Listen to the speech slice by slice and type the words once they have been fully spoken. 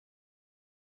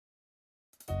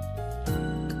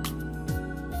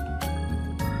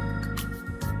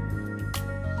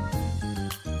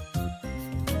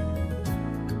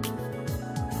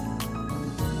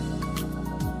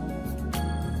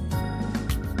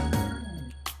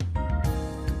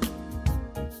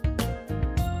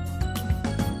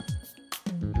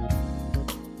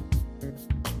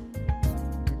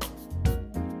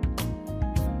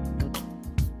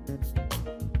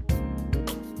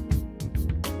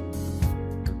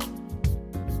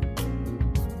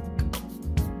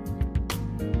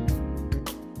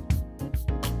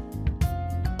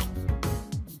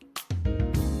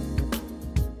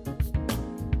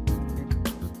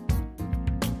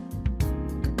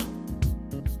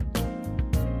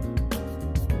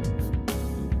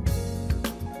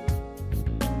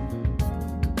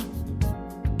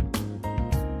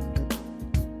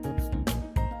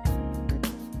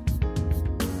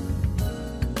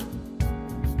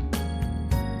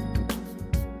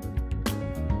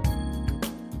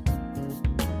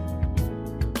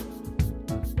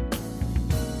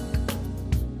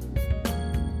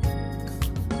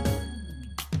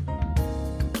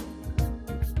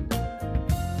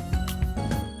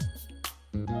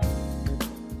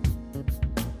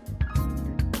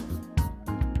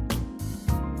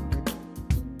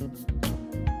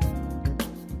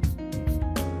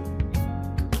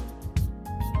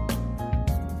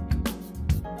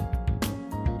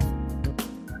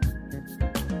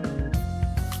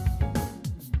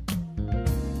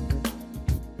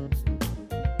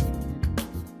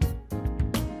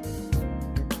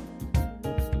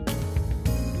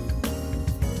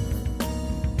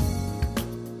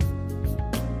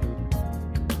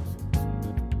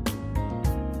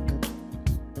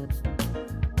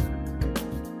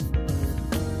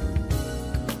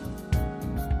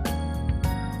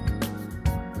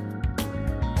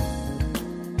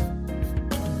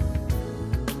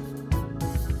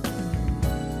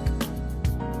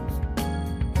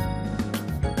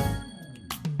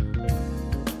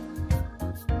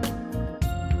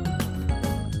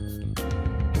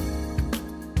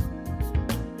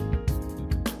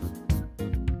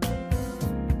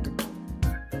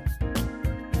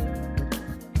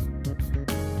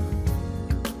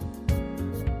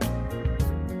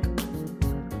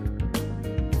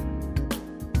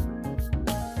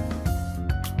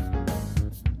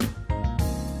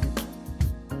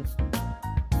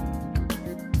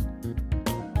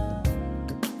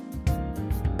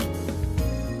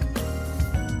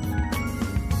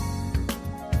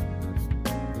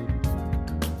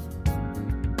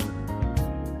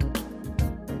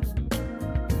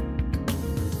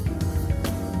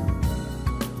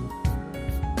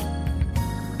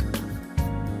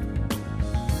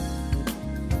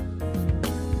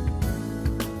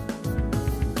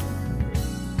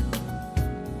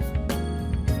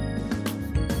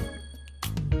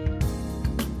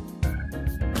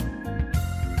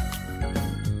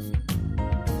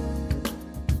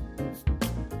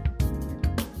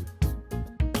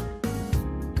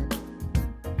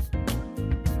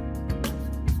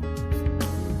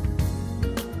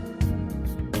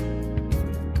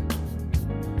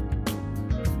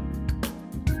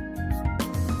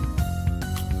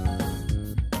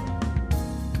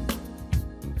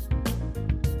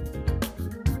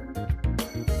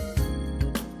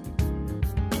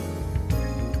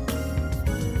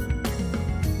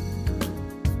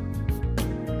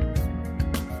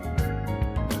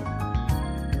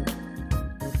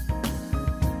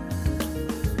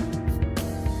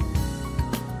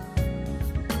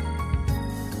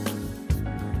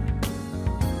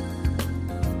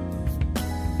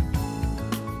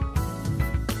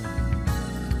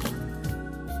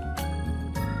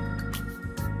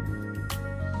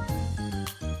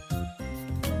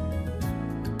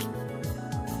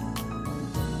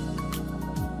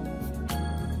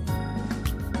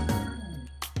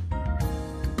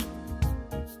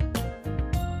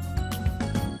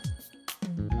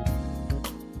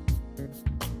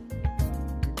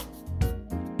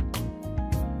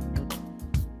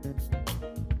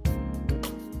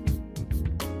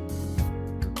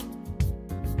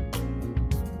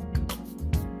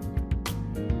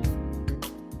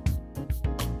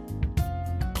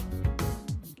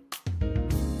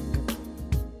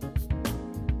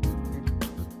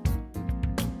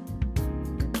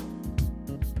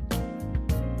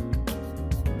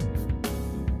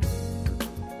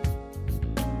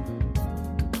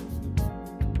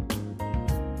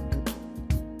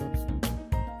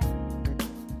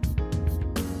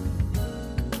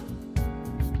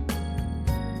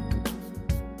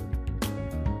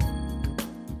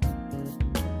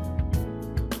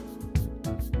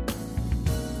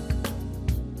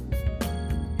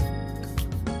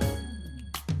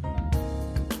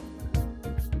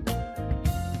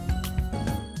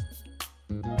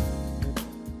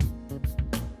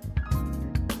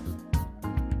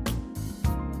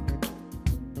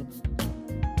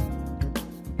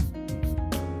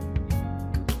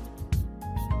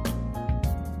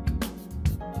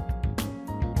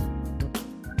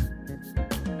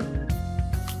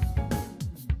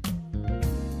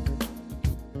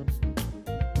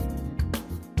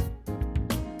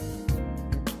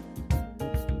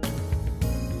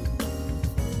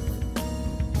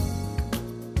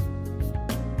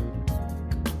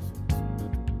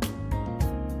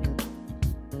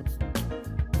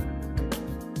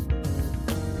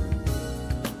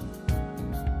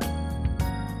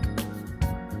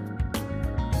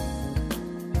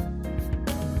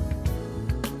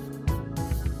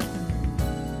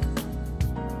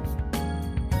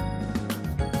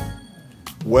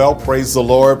Well, praise the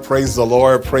Lord, praise the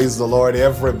Lord, praise the Lord,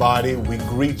 everybody. We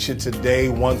greet you today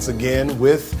once again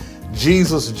with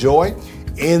Jesus' joy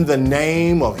in the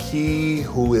name of He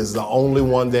who is the only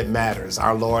one that matters,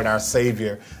 our Lord, our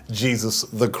Savior, Jesus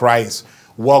the Christ.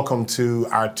 Welcome to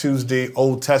our Tuesday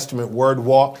Old Testament Word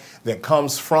Walk that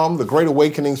comes from the Great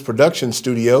Awakenings Production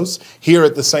Studios here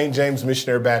at the St. James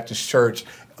Missionary Baptist Church,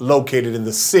 located in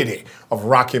the city of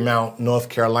Rocky Mount, North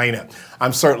Carolina.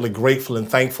 I'm certainly grateful and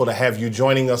thankful to have you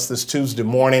joining us this Tuesday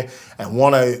morning, and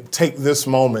want to take this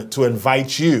moment to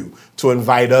invite you to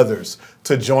invite others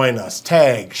to join us.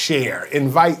 Tag, share,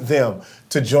 invite them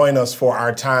to join us for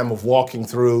our time of walking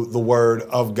through the Word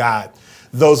of God.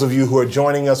 Those of you who are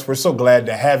joining us, we're so glad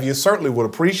to have you. Certainly would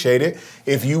appreciate it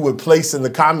if you would place in the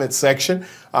comment section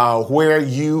where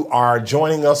you are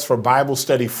joining us for Bible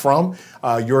study from,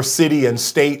 your city and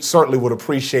state. Certainly would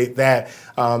appreciate that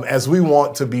as we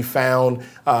want to be found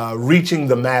reaching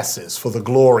the masses for the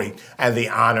glory and the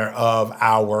honor of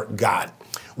our God.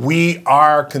 We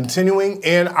are continuing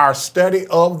in our study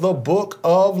of the book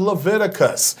of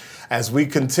Leviticus as we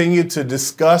continue to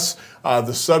discuss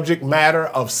the subject matter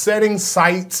of setting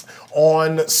sights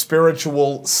on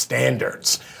spiritual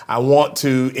standards. I want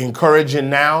to encourage you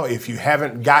now, if you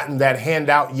haven't gotten that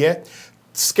handout yet,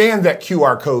 scan that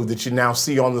QR code that you now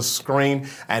see on the screen,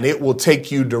 and it will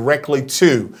take you directly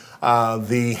to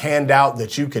the handout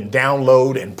that you can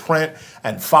download and print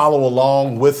and follow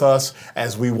along with us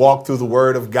as we walk through the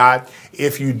Word of God.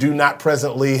 If you do not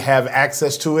presently have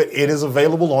access to it, it is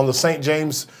available on the St.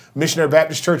 James Missionary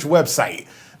Baptist Church website,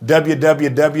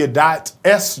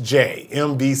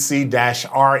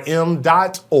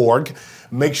 www.sjmbc-rm.org.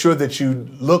 Make sure that you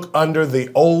look under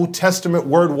the Old Testament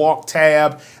Word Walk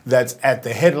tab that's at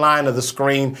the headline of the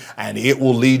screen, and it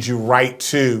will lead you right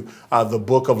to the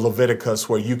book of Leviticus,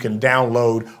 where you can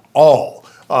download all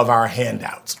of our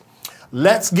handouts.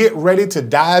 Let's get ready to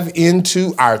dive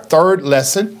into our third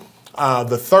lesson,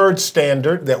 the third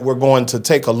standard that we're going to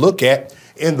take a look at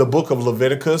in the book of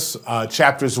Leviticus.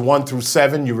 Chapters 1 through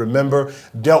 7, you remember,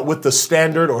 dealt with the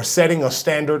standard or setting a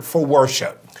standard for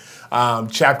worship.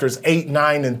 Chapters 8,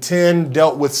 9, and 10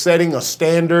 dealt with setting a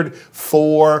standard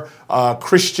for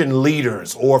Christian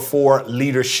leaders or for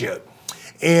leadership.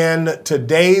 In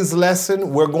today's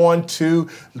lesson, we're going to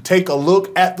take a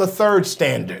look at the third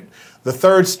standard. The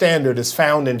third standard is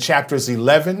found in chapters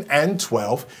 11 and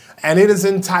 12, and it is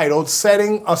entitled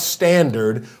Setting a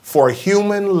Standard for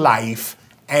Human Life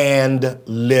and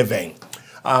Living.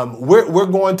 We're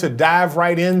going to dive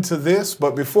right into this,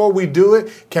 but before we do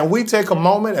it, can we take a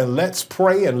moment and let's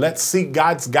pray and let's seek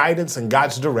God's guidance and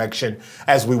God's direction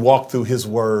as we walk through His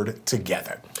Word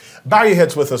together. Bow your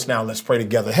heads with us now. Let's pray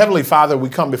together. Heavenly Father, we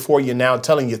come before you now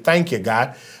telling you thank you,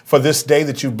 God, for this day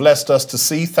that you've blessed us to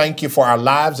see. Thank you for our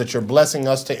lives that you're blessing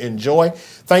us to enjoy.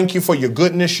 Thank you for your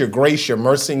goodness, your grace, your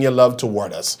mercy, and your love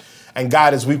toward us. And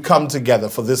God, as we've come together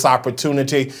for this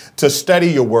opportunity to study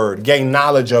your word, gain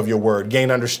knowledge of your word, gain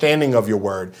understanding of your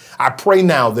word, I pray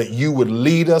now that you would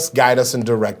lead us, guide us, and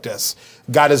direct us.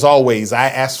 God, as always, I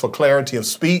ask for clarity of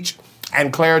speech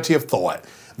and clarity of thought,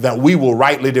 that we will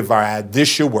rightly divide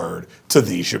this your word to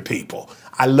these your people.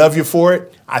 I love you for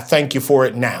it. I thank you for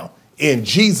it now. In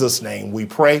Jesus' name we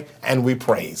pray and we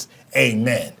praise.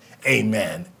 Amen,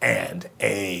 amen, and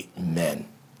amen.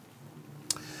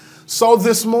 So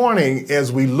this morning,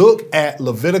 as we look at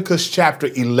Leviticus chapter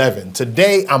 11,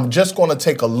 today I'm just going to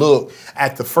take a look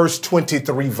at the first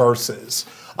 23 verses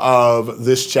of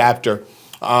this chapter.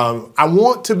 I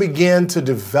want to begin to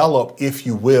develop, if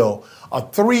you will, a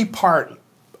three-point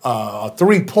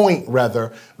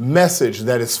message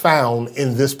that is found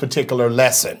in this particular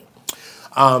lesson.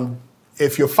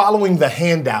 If you're following the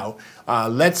handout,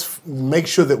 let's make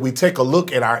sure that we take a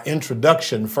look at our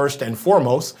introduction first and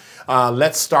foremost.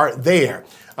 Let's start there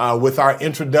with our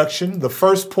introduction. The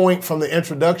first point from the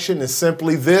introduction is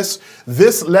simply this.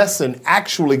 This lesson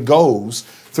actually goes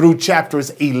through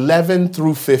chapters 11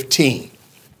 through 15.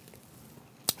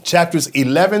 Chapters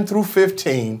 11 through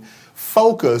 15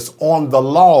 focus on the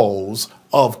laws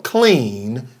of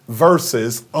clean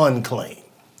versus unclean.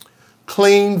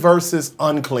 Clean versus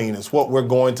unclean is what we're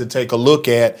going to take a look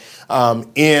at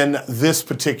in this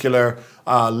particular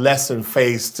lesson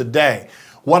phase today.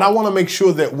 What I want to make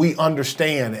sure that we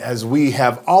understand, as we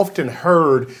have often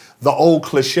heard the old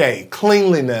cliche,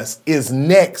 cleanliness is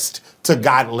next to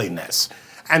godliness.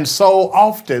 And so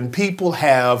often people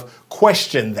have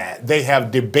questioned that. They have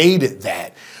debated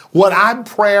that. What I'm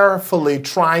prayerfully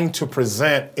trying to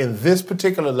present in this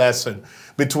particular lesson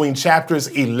between chapters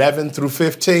 11 through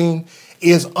 15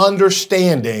 is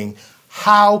understanding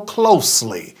how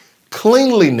closely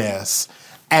cleanliness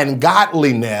and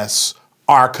godliness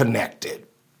are connected.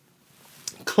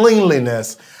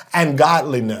 Cleanliness and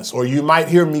godliness, or you might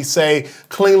hear me say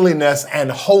cleanliness and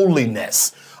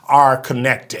holiness are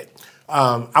connected.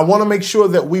 I want to make sure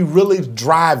that we really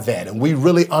drive that and we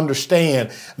really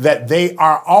understand that they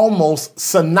are almost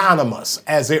synonymous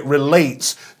as it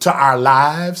relates to our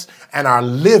lives and our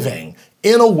living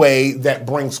in a way that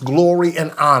brings glory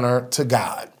and honor to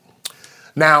God.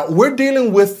 Now, we're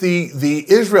dealing with the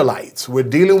Israelites. We're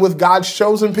dealing with God's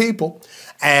chosen people,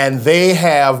 and they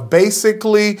have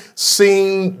basically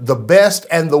seen the best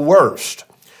and the worst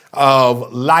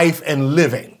of life and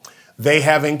living. They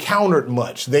have encountered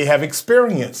much. They have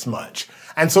experienced much.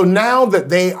 And so now that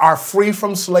they are free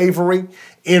from slavery,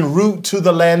 en route to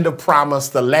the land of promise,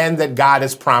 the land that God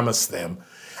has promised them,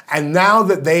 and now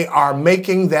that they are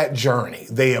making that journey,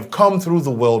 they have come through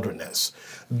the wilderness,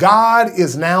 God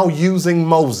is now using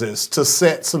Moses to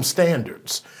set some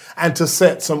standards and to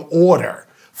set some order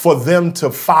for them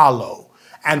to follow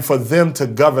and for them to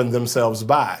govern themselves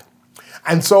by.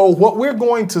 And so what we're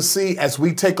going to see as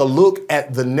we take a look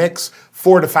at the next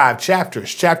 4 to 5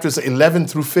 chapters, chapters 11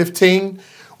 through 15,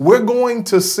 we're going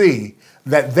to see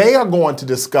that they are going to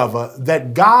discover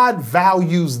that God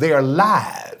values their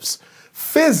lives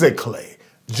physically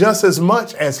just as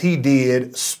much as he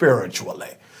did spiritually.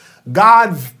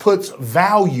 God puts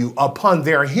value upon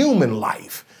their human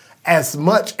life as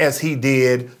much as he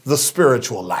did the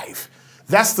spiritual life.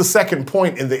 That's the second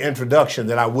point in the introduction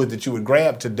that I would that you would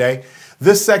grab today.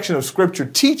 This section of scripture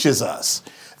teaches us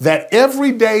that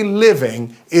everyday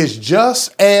living is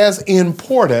just as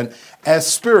important as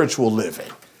spiritual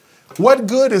living. What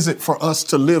good is it for us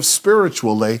to live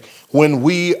spiritually when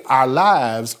our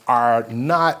lives are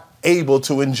not able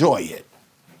to enjoy it?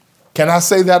 Can I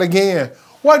say that again?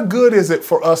 What good is it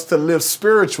for us to live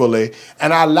spiritually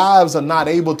and our lives are not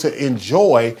able to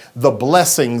enjoy the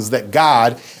blessings that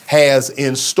God has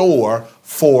in store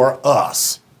for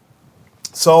us?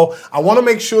 So I want to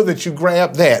make sure that you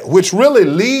grab that, which really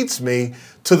leads me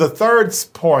to the third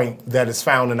point that is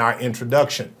found in our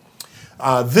introduction.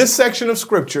 This section of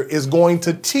scripture is going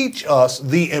to teach us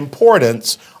the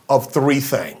importance of 3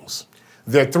 things.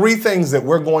 There are 3 things that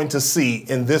we're going to see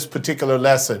in this particular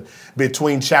lesson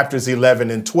between chapters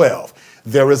 11 and 12.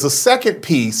 There is a second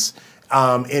piece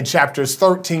in chapters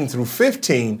 13 through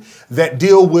 15 that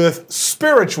deal with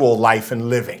spiritual life and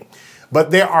living.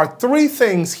 But there are 3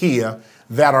 things here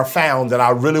that are found that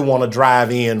I really want to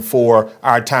drive in for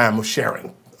our time of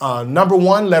sharing. Number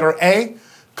 1, letter A,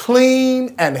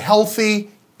 clean and healthy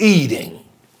eating,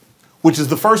 which is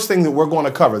the first thing that we're going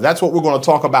to cover. That's what we're going to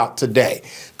talk about today.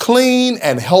 Clean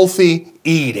and healthy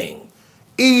eating.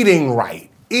 Eating right.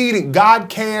 Eating. God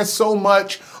cares so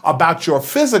much about your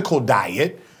physical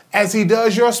diet as he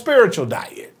does your spiritual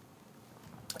diet.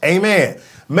 Amen.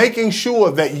 Making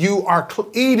sure that you are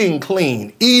eating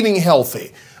clean, eating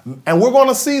healthy. And we're going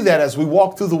to see that as we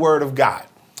walk through the Word of God.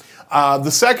 The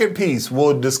second piece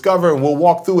we'll discover, and we'll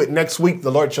walk through it next week.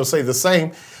 The Lord shall say the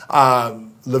same.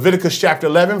 Leviticus chapter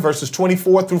 11, verses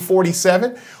 24 through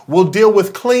 47, will deal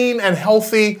with clean and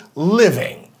healthy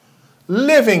living.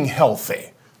 Living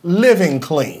healthy, living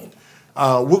clean.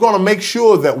 We're going to make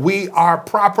sure that we are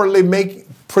properly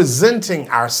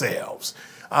presenting ourselves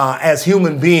as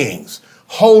human beings,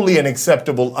 holy and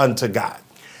acceptable unto God.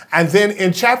 And then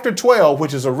in chapter 12,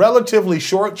 which is a relatively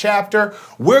short chapter,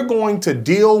 we're going to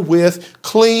deal with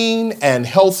clean and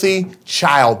healthy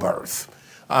childbirth.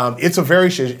 It's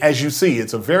as you see,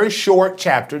 it's a very short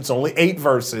chapter. It's only 8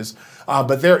 verses,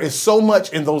 but there is so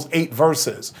much in those 8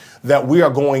 verses that we are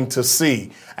going to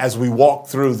see as we walk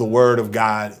through the Word of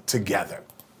God together.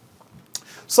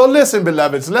 So listen,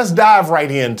 beloveds, let's dive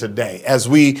right in today as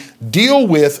we deal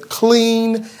with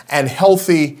clean and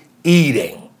healthy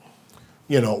eating.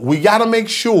 We got to make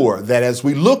sure that as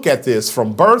we look at this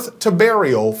from birth to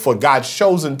burial for God's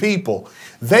chosen people,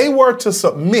 they were to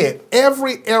submit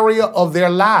every area of their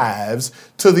lives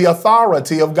to the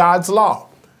authority of God's law.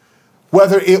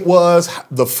 Whether it was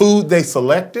the food they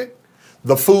selected,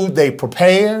 the food they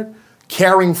prepared,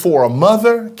 caring for a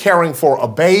mother, caring for a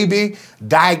baby,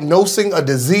 diagnosing a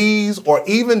disease, or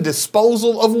even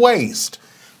disposal of waste.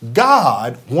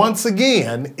 God, once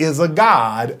again, is a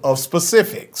God of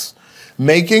specifics.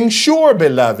 Making sure,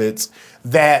 beloveds,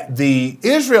 that the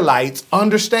Israelites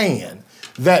understand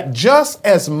that just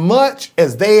as much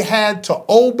as they had to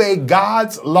obey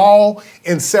God's law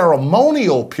in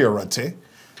ceremonial purity,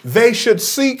 they should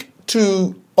seek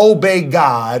to obey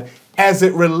God as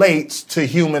it relates to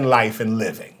human life and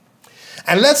living.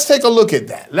 And let's take a look at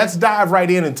that. Let's dive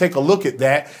right in and take a look at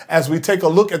that as we take a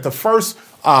look at the first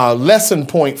lesson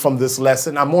point from this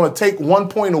lesson. I'm going to take 1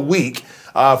 point a week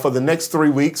for the next 3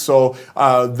 weeks. So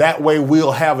that way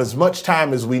we'll have as much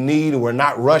time as we need. We're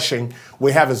not rushing.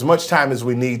 We have as much time as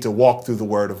we need to walk through the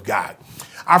Word of God.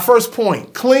 Our first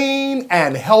point, clean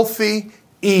and healthy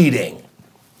eating.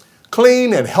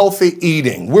 Clean and healthy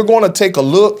eating. We're going to take a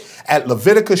look at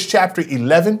Leviticus chapter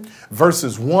 11,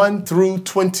 verses 1 through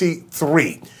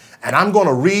 23. And I'm going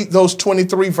to read those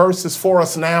 23 verses for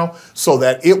us now so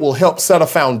that it will help set a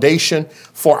foundation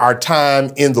for our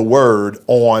time in the Word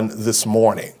on this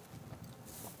morning.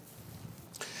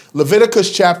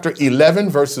 Leviticus chapter 11,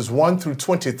 verses 1 through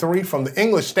 23, from the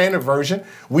English Standard Version,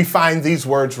 we find these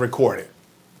words recorded.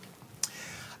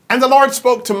 And the Lord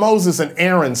spoke to Moses and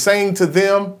Aaron, saying to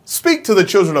them, speak to the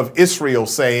children of Israel,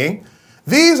 saying,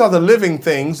 these are the living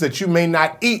things that you may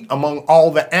not eat among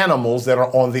all the animals that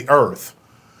are on the earth.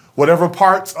 Whatever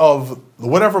parts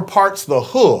the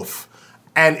hoof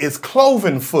and is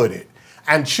cloven-footed,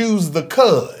 and chews the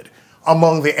cud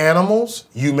among the animals,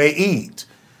 you may eat.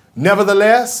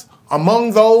 Nevertheless,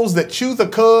 among those that chew the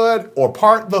cud or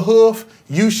part the hoof,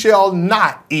 you shall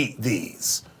not eat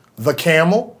these. The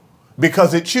camel,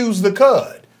 because it chews the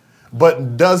cud,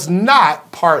 but does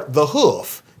not part the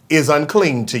hoof, is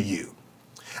unclean to you.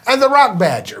 And the rock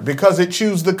badger, because it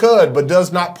chews the cud, but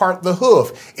does not part the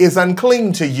hoof, is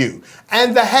unclean to you.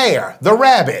 And the hare, the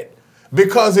rabbit,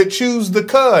 because it chews the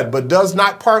cud, but does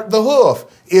not part the hoof,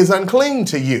 is unclean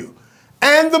to you.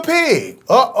 And the pig,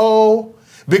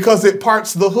 because it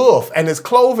parts the hoof and is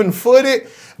cloven-footed,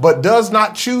 but does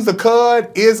not chew the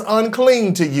cud, is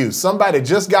unclean to you. Somebody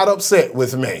just got upset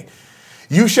with me.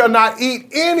 You shall not eat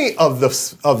any of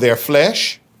their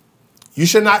flesh. You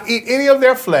shall not eat any of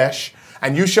their flesh,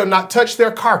 and you shall not touch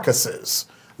their carcasses.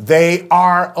 They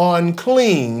are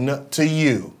unclean to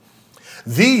you.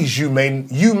 These you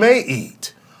may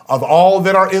eat of all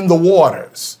that are in the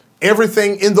waters,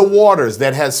 everything in the waters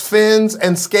that has fins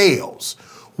and scales,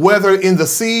 whether in the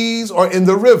seas or in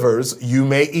the rivers, you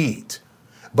may eat.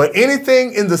 But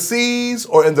anything in the seas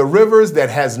or in the rivers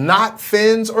that has not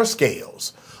fins or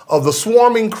scales, of the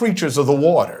swarming creatures of the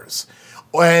waters,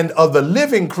 and of the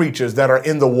living creatures that are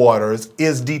in the waters,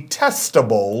 is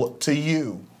detestable to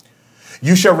you.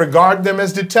 You shall regard them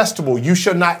as detestable. You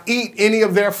shall not eat any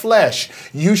of their flesh.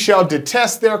 You shall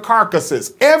detest their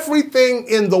carcasses. Everything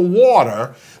in the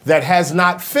water that has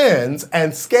not fins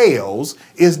and scales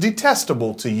is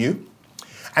detestable to you.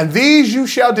 And these you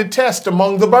shall detest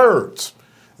among the birds.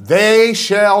 They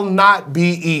shall not be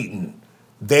eaten.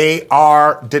 They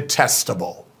are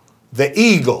detestable. The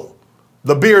eagle,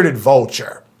 the bearded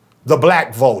vulture, the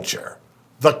black vulture,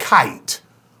 the kite,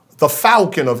 the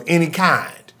falcon of any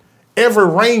kind, every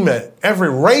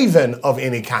raven of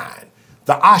any kind,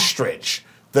 the ostrich,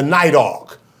 the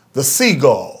nighthawk, the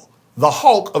seagull, the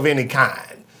hawk of any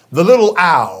kind, the little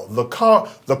owl, the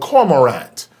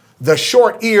cormorant, the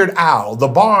short-eared owl, the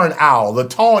barn owl, the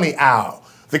tawny owl,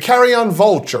 the carrion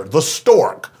vulture, the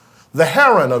stork, the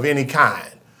heron of any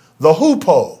kind, the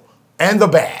hoopoe, and the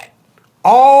bat.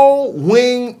 All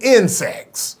winged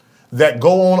insects that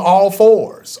go on all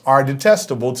fours are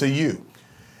detestable to you.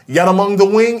 Yet among the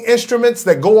winged instruments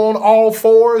that go on all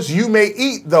fours, you may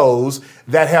eat those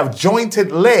that have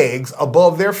jointed legs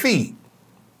above their feet,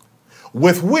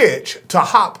 with which to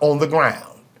hop on the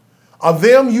ground. Of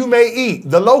them you may eat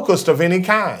the locust of any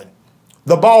kind,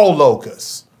 the ball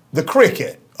locust, the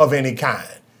cricket of any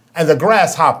kind, and the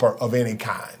grasshopper of any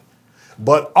kind.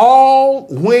 But all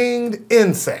winged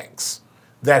insects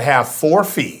that have 4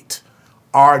 feet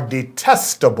are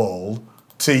detestable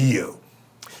to you.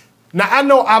 Now, I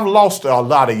know I've lost a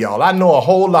lot of y'all. I know a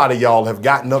whole lot of y'all have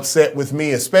gotten upset with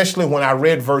me, especially when I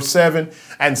read verse 7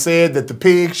 and said that the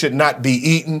pig should not be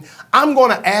eaten. I'm going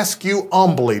to ask you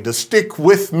humbly to stick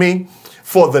with me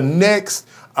for the next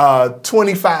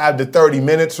 25 to 30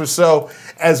 minutes or so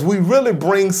as we really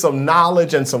bring some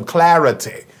knowledge and some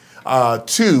clarity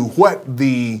to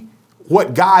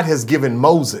what God has given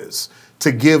Moses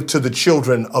to give to the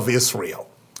children of Israel.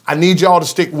 I need y'all to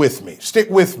stick with me. Stick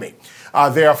with me.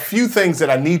 There are a few things that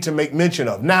I need to make mention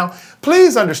of. Now,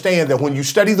 please understand that when you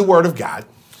study the Word of God,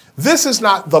 this is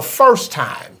not the first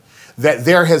time that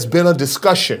there has been a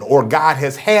discussion or God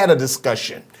has had a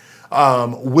discussion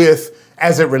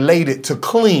as it related to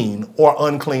clean or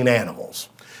unclean animals.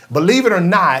 Believe it or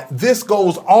not, this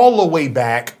goes all the way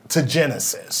back to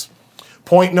Genesis.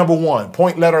 Point number 1,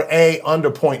 point letter A under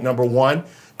point number 1.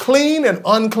 Clean and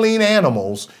unclean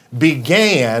animals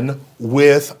began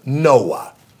with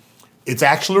Noah. It's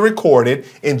actually recorded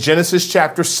in Genesis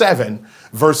chapter 7,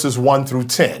 verses 1 through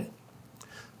 10.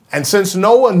 And since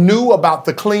Noah knew about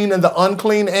the clean and the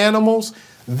unclean animals,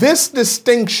 this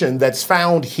distinction that's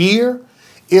found here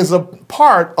is a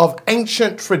part of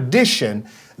ancient tradition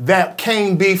that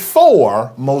came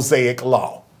before Mosaic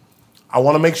law. I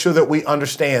want to make sure that we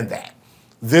understand that.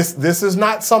 This is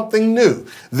not something new.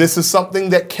 This is something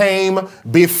that came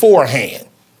beforehand.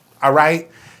 All right?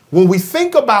 When we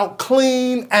think about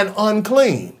clean and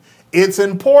unclean, it's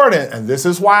important, and this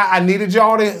is why I needed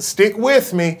y'all to stick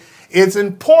with me. It's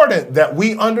important that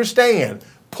we understand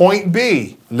point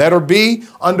B, letter B,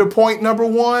 under point number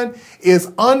 1,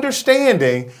 is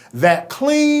understanding that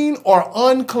clean or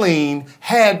unclean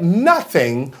had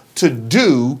nothing to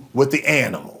do with the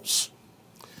animals.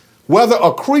 Whether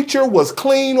a creature was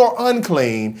clean or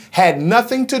unclean had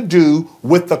nothing to do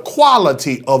with the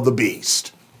quality of the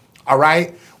beast. All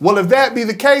right? Well, if that be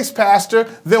the case, Pastor,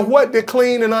 then what did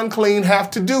clean and unclean have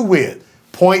to do with?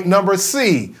 Point number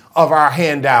C of our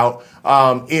handout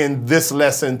in this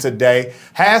lesson today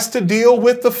has to deal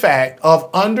with the fact of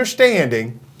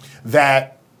understanding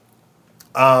that,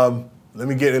 let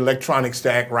me get electronic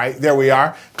stack right. There we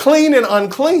are. Clean and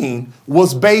unclean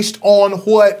was based on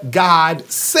what God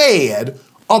said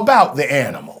about the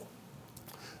animal.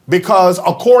 Because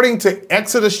according to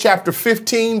Exodus chapter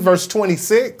 15, verse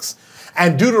 26,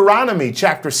 and Deuteronomy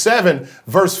chapter 7,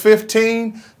 verse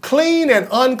 15, clean and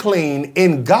unclean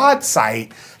in God's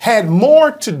sight had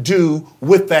more to do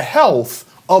with the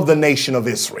health of the nation of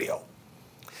Israel.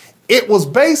 It was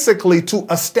basically to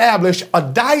establish a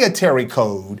dietary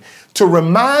code to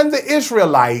remind the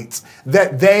Israelites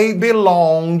that they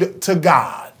belonged to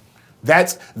God.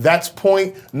 That's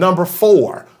point number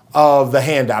 4 of the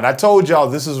handout. I told y'all,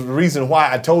 this is the reason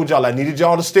why I told y'all I needed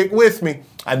y'all to stick with me.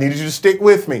 I needed you to stick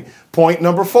with me. Point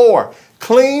number 4,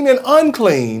 clean and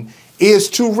unclean is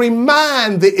to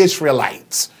remind the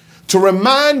Israelites, to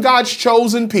remind God's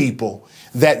chosen people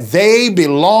that they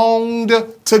belonged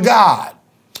to God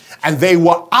and they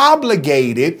were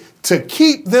obligated to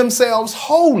keep themselves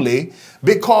holy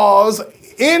because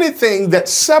anything that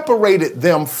separated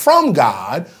them from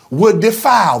God would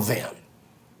defile them.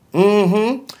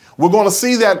 We're going to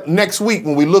see that next week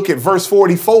when we look at verse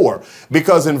 44,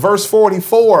 because in verse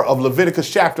 44 of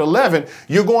Leviticus chapter 11,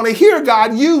 you're going to hear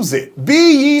God use it.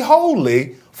 Be ye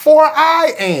holy, for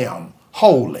I am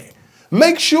holy.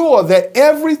 Make sure that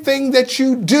everything that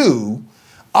you do,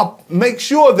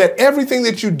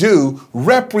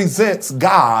 represents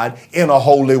God in a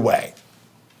holy way.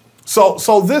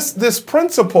 So this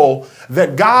principle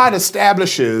that God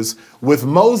establishes with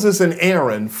Moses and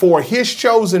Aaron for his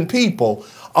chosen people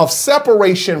of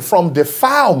separation from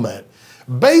defilement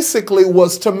basically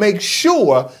was to make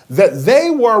sure that they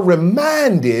were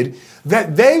reminded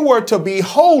that they were to be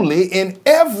holy in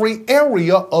every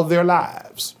area of their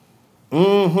lives.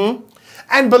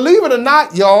 And believe it or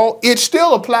not, y'all, it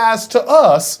still applies to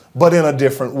us, but in a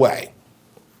different way.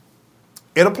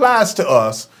 It applies to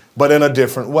us, but in a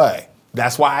different way.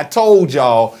 That's why I told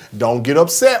y'all, don't get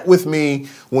upset with me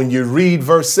when you read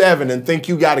verse 7 and think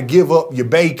you got to give up your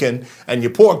bacon and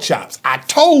your pork chops. I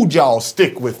told y'all,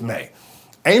 stick with me.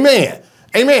 Amen.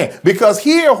 Amen. Because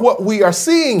here, what we are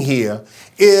seeing here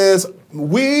is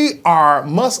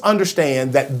must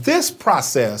understand that this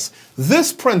process,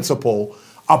 this principle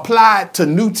applied to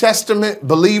New Testament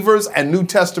believers and New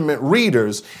Testament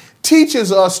readers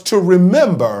teaches us to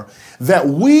remember that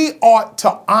we ought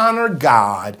to honor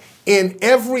God in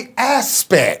every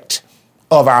aspect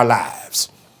of our lives.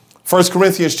 1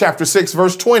 Corinthians chapter 6,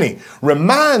 verse 20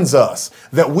 reminds us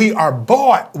that we are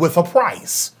bought with a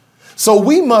price. So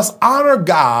we must honor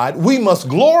God, we must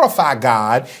glorify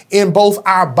God in both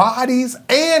our bodies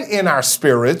and in our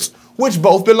spirits, which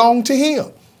both belong to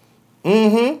Him.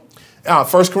 1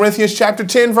 Corinthians chapter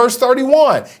 10, verse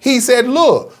 31, he said,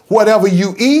 look, whatever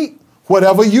you eat,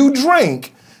 whatever you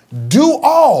drink, do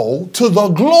all to the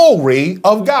glory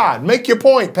of God. Make your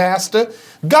point, Pastor.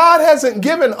 God hasn't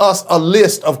given us a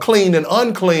list of clean and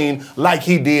unclean like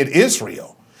he did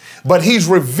Israel, but he's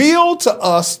revealed to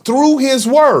us through his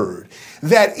word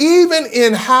that even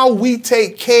in how we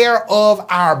take care of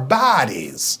our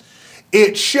bodies,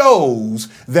 it shows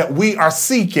that we are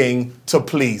seeking to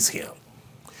please him.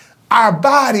 Our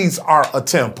bodies are a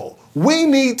temple. We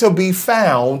need to be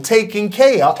found taking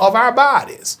care of our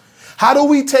bodies. How do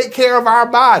we take care of our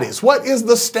bodies? What is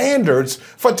the standards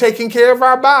for taking care of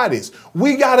our bodies?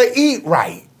 We got to eat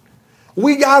right.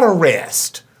 We got to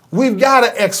rest. We've got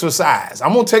to exercise.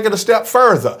 I'm going to take it a step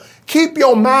further. Keep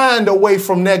your mind away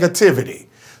from negativity.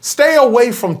 Stay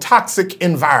away from toxic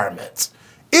environments.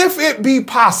 If it be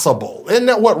possible, isn't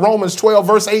that what Romans 12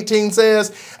 verse 18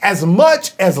 says? As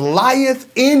much as lieth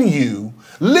in you,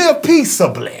 live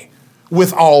peaceably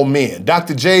with all men.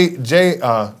 Dr. J.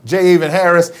 Evan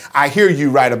Harris, I hear you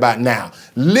right about now.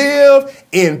 Live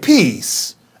in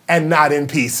peace and not in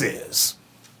pieces.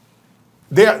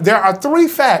 There are three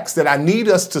facts that I need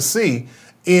us to see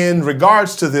in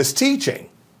regards to this teaching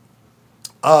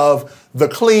of the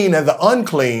clean and the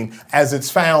unclean as it's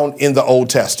found in the Old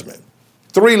Testament.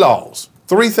 Three laws,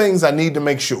 three things I need to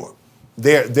make sure.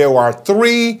 There are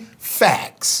three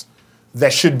facts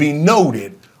that should be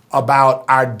noted about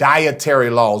our dietary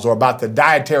laws or about the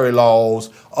dietary laws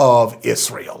of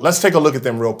Israel. Let's take a look at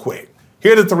them real quick.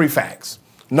 Here are the three facts.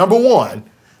 Number one,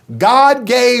 God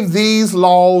gave these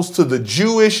laws to the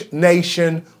Jewish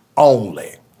nation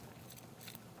only.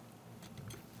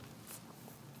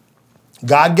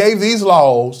 God gave these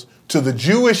laws to the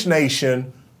Jewish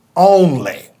nation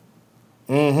only.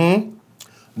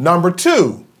 Number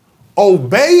two,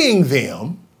 obeying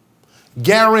them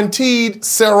guaranteed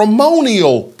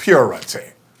ceremonial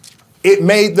purity. It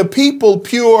made the people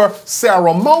pure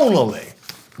ceremonially,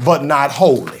 but not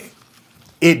holy.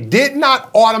 It did not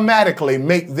automatically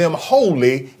make them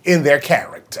holy in their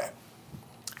character.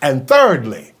 And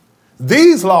thirdly,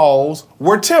 these laws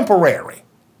were temporary.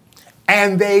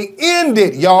 And they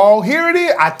ended, y'all, here it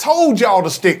is. I told y'all to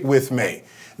stick with me.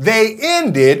 They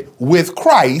ended with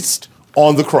Christ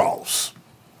on the cross.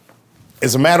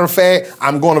 As a matter of fact,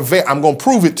 I'm going to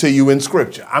prove it to you in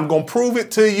Scripture. I'm going to prove it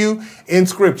to you in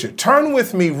Scripture. Turn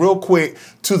with me real quick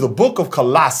to the book of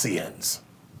Colossians.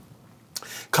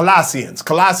 Colossians,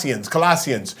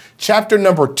 chapter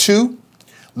number 2.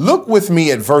 Look with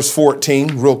me at verse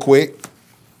 14 real quick.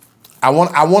 I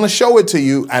want to show it to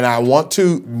you, and I want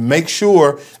to make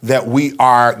sure that we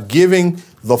are giving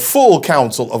the full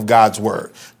counsel of God's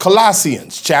word.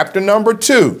 Colossians chapter number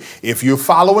 2. If you're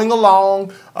following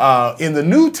along in the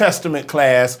New Testament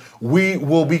class, we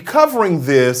will be covering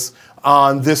this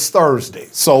on this Thursday.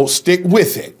 So stick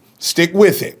with it. Stick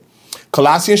with it.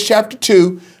 Colossians chapter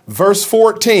 2, verse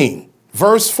 14.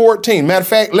 Verse 14. Matter of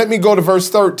fact, let me go to verse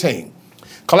 13.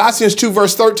 Colossians 2,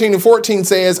 verse 13 and 14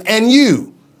 says, "And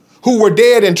you, who were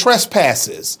dead in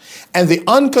trespasses and the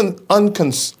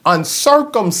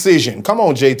uncircumcision," come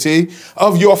on, JT,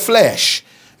 "of your flesh,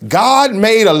 God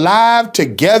made alive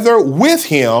together with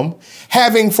him,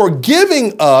 having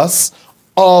forgiven us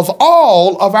of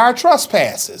all of our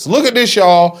trespasses." Look at this,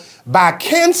 y'all. "By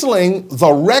canceling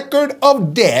the record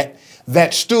of debt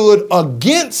that stood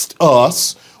against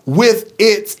us with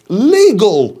its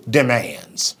legal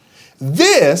demands.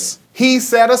 This he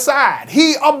set aside."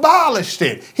 He abolished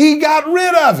it. He got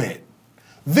rid of it.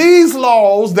 These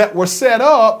laws that were set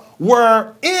up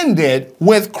were ended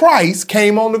when Christ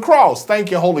came on the cross.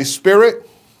 Thank you, Holy Spirit.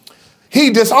 He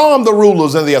disarmed the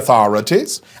rulers and the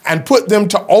authorities and put them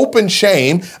to open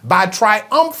shame by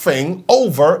triumphing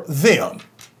over them.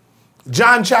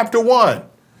 John chapter 1,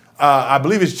 I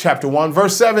believe it's chapter 1,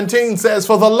 verse 17 says,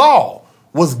 "For the law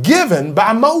was given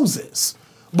by Moses.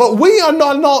 But we are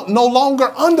no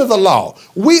longer under the law.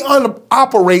 We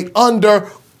operate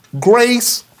under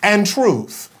grace and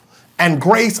truth. And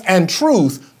grace and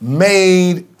truth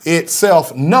made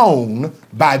itself known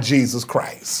by Jesus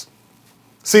Christ."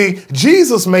 See,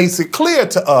 Jesus makes it clear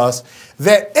to us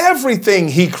that everything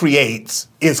he creates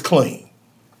is clean.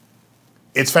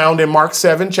 It's found in Mark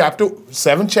 7 chapter,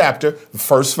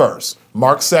 first verse,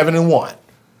 Mark 7 and 1.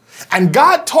 And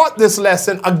God taught this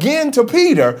lesson again to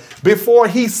Peter before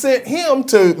he sent him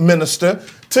to minister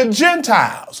to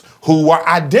Gentiles who were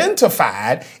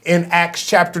identified in Acts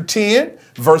chapter 10,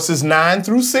 verses 9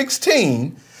 through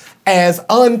 16 as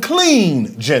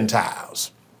unclean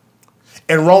Gentiles.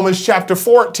 In Romans chapter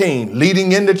 14,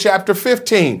 leading into chapter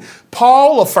 15,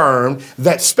 Paul affirmed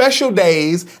that special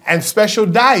days and special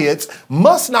diets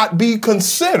must not be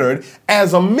considered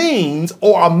as a means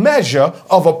or a measure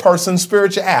of a person's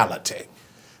spirituality.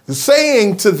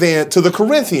 Saying to the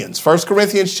Corinthians, 1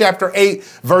 Corinthians chapter 8,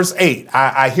 verse 8.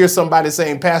 I hear somebody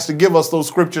saying, "Pastor, give us those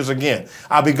scriptures again."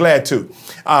 I'll be glad to.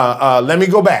 Let me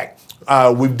go back.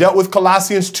 We've dealt with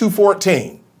Colossians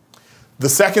 2:14. The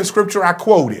second scripture I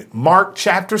quoted, Mark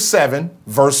chapter 7,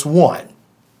 verse 1.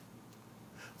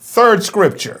 Third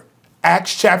scripture,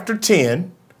 Acts chapter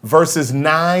 10, verses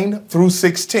 9 through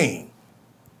 16.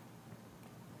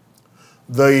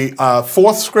 The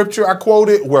fourth scripture I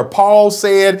quoted where Paul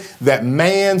said that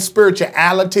man's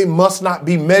spirituality must not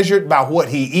be measured by what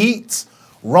he eats,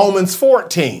 Romans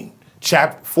 14th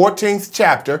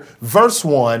chapter, verse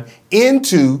 1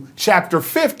 into chapter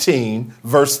 15,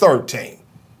 verse 13.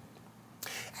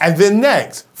 And then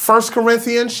next, 1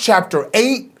 Corinthians chapter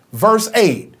 8, verse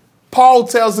 8. Paul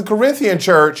tells the Corinthian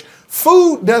church,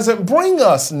 food doesn't bring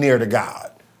us near to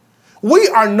God. We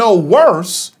are no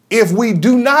worse if we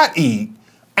do not eat,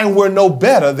 and we're no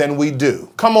better than we do.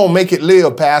 Come on, make it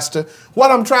live, Pastor. What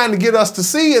I'm trying to get us to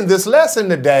see in this lesson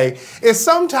today is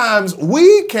sometimes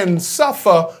we can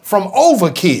suffer from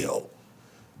overkill.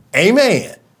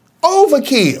 Amen.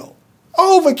 Overkill.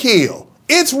 Overkill.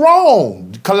 It's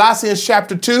wrong. Colossians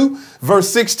chapter 2, verse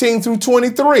 16 through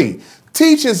 23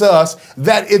 teaches us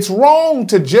that it's wrong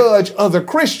to judge other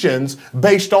Christians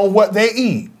based on what they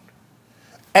eat,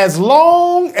 as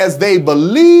long as they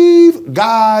believe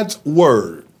God's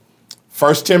word.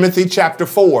 1 Timothy chapter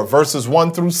 4, verses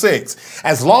 1 through 6.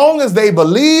 As long as they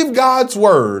believe God's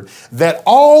word, that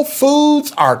all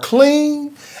foods are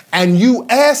clean, and you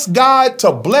ask God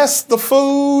to bless the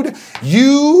food,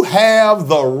 you have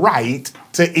the right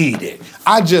to eat it.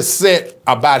 I just set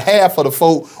about half of the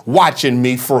folk watching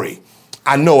me free.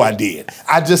 I know I did.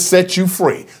 I just set you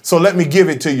free. So let me give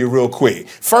it to you real quick.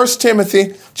 1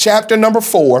 Timothy chapter number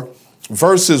 4,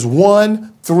 verses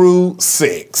 1 through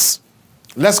 6.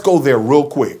 Let's go there real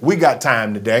quick. We got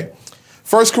time today.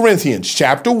 1 Timothy,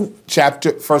 chapter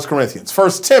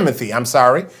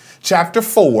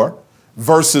 4,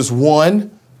 verses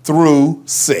 1 through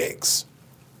 6.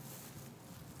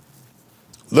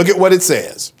 Look at what it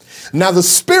says. Now the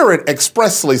Spirit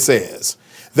expressly says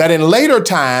that in later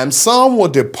times some will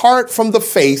depart from the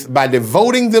faith by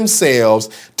devoting themselves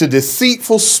to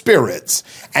deceitful spirits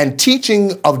and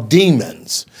teaching of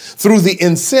demons, through the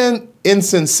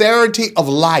insincerity of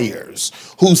liars,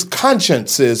 whose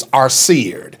consciences are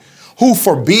seared, who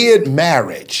forbid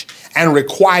marriage and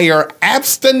require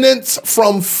abstinence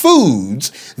from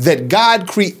foods that God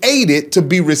created to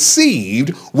be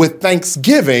received with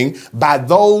thanksgiving by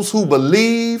those who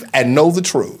believe and know the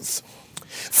truth.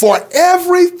 For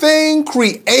everything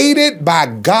created by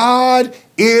God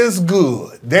is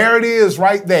good. There it is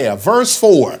right there. Verse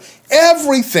 4.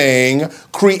 Everything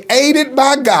created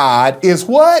by God is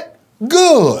what?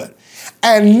 Good.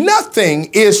 And nothing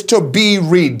is to be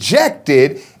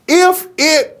rejected if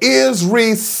it is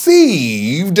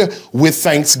received with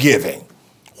thanksgiving.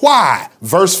 Why?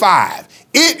 Verse 5.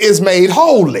 It is made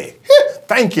holy.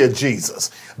 Thank you, Jesus.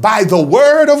 By the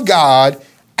word of God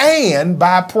and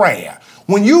by prayer.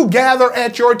 When you gather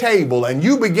at your table and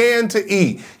you begin to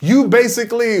eat, you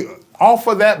basically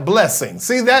offer that blessing.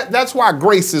 See, that's why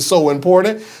grace is so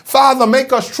important. Father,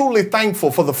 make us truly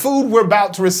thankful for the food we're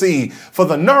about to receive, for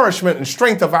the nourishment and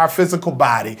strength of our physical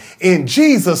body. In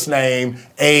Jesus' name,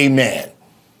 amen.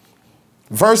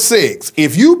 Verse 6,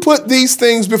 if you put these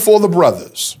things before the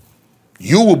brothers,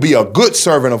 you will be a good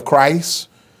servant of Christ,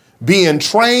 being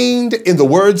trained in the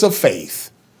words of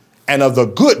faith and of the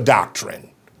good doctrine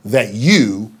that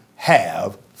you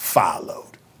have followed.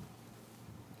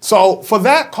 So for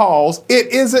that cause, it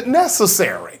isn't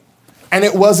necessary. And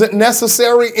it wasn't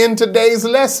necessary in today's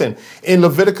lesson in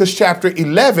Leviticus chapter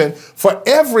 11 for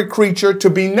every creature to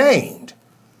be named.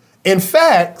 In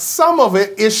fact, some of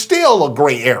it is still a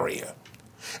gray area.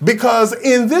 Because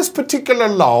in this particular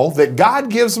law that God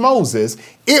gives Moses,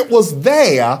 it was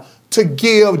there to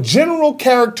give general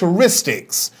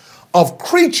characteristics of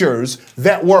creatures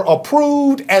that were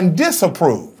approved and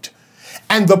disapproved.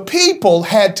 And the people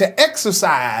had to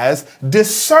exercise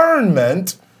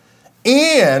discernment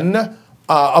in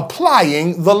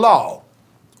applying the law.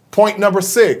 Point number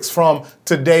 6 from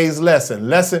today's lesson.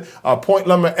 Point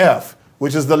number F,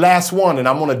 which is the last one. And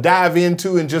I'm going to dive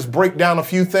into and just break down a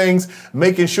few things,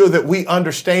 making sure that we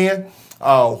understand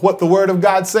what the Word of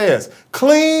God says.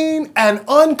 Clean and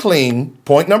unclean,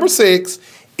 point number 6,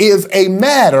 is a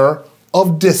matter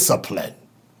of discipline.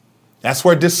 That's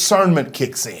where discernment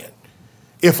kicks in.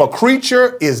 If a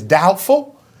creature is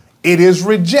doubtful, it is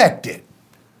rejected.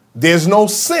 There's no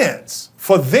sense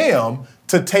for them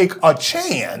to take a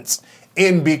chance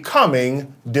in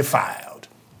becoming defiled.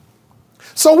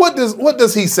 So what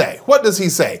does he say? What does he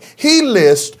say? He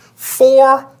lists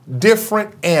 4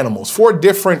 different animals, 4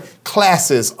 different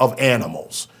classes of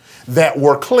animals that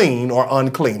were clean or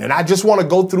unclean. And I just want to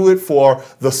go through it for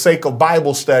the sake of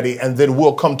Bible study, and then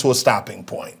we'll come to a stopping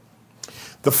point.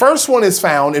 The first one is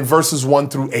found in verses 1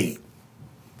 through 8,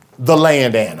 the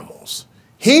land animals.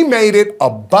 He made it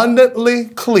abundantly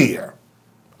clear,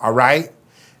 all right,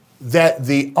 that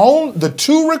the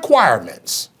 2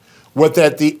 requirements were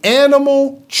that the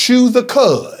animal chew the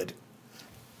cud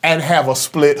and have a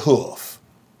split hoof.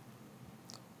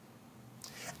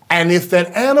 And if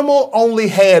that animal only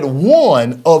had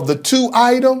one of the 2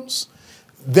 items,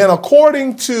 then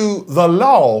according to the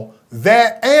law,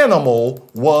 that animal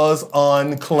was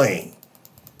unclean.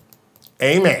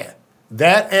 Amen.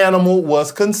 That animal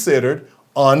was considered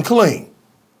unclean.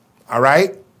 All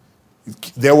right?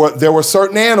 There were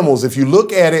certain animals, if you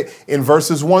look at it in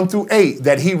verses 1 through 8,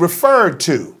 that he referred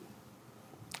to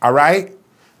All right.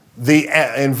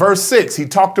 In verse 6, he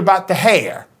talked about the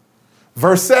hare.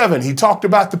 Verse 7, he talked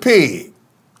about the pig.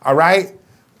 All right.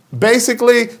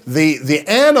 Basically, the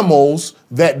animals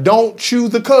that don't chew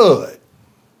the cud.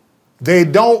 They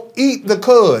don't eat the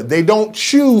cud. They don't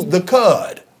chew the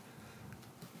cud.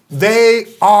 They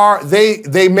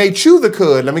may chew the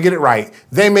cud. Let me get it right.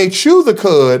 They may chew the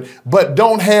cud, but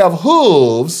don't have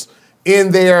hooves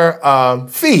in their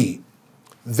feet.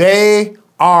 They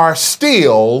are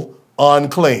still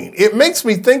unclean. It makes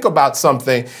me think about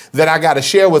something that I got to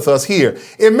share with us here.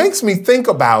 It makes me think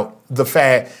about the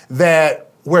fact that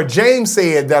where James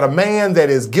said that a man that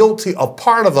is guilty of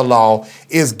part of the law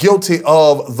is guilty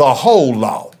of the whole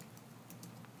law.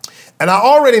 And I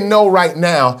already know right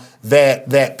now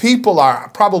that people are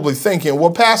probably thinking,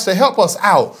 well, Pastor, help us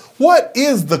out. What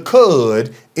is the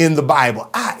cud in the Bible?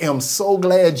 I am so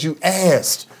glad you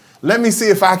asked. Let me see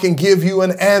if I can give you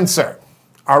an answer.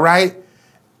 All right.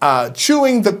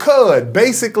 Chewing the cud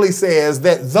basically says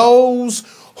that those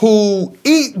who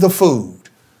eat the food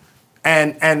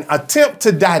and attempt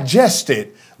to digest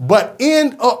it, but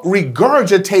end up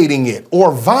regurgitating it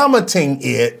or vomiting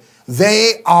it,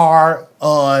 they are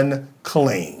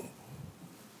unclean.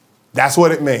 That's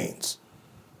what it means.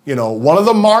 You know, one of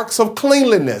the marks of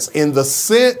cleanliness in the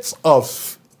sense of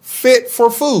fit for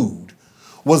food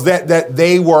was that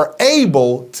they were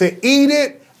able to eat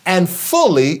it and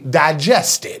fully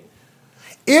digest it.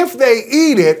 If they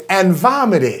eat it and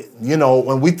vomit it, you know,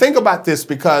 when we think about this,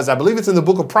 because I believe it's in the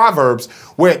book of Proverbs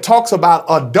where it talks about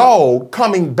a dog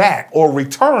coming back or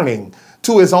returning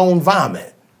to his own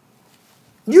vomit.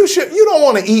 You don't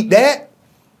want to eat that.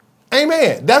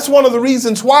 Amen. That's one of the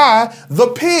reasons why the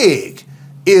pig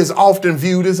is often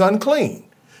viewed as unclean,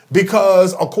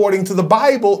 because according to the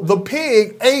Bible, the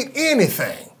pig ate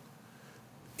anything.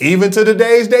 Even to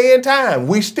today's day and time,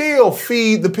 we still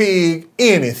feed the pig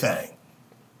anything.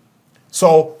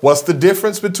 So what's the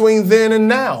difference between then and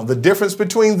now? The difference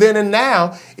between then and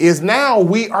now is now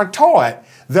we are taught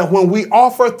that when we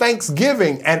offer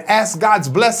thanksgiving and ask God's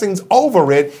blessings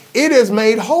over it, it is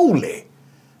made holy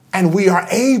and we are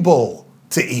able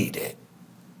to eat it.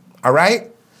 All right.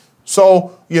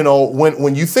 So, you know,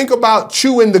 when you think about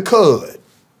chewing the cud,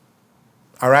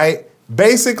 all right,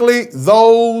 basically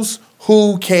those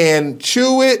who can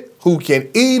chew it, who can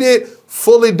eat it,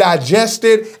 fully digest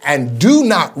it, and do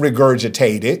not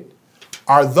regurgitate it,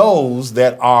 are those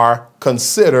that are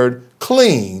considered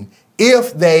clean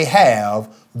if they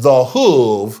have the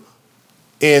hoof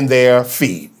in their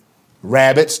feet.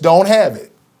 Rabbits don't have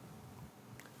it.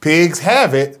 Pigs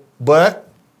have it, but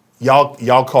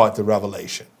y'all caught the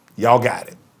revelation. Y'all got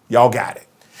it. Y'all got it.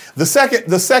 The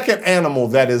second animal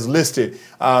that is listed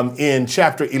in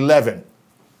chapter 11,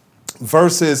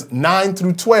 verses 9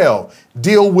 through 12,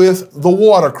 deal with the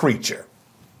water creature.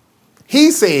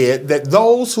 He said that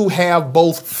those who have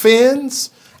both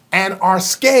fins and are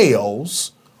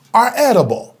scales are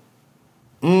edible.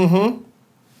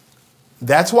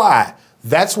 That's why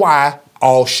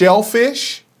all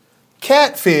shellfish,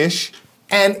 catfish,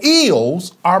 and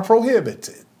eels are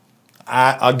prohibited.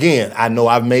 I know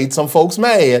I've made some folks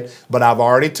mad, but I've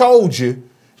already told you,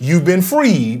 you've been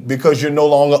freed because you're no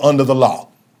longer under the law.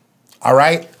 All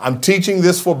right. I'm teaching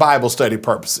this for Bible study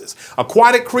purposes.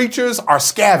 Aquatic creatures are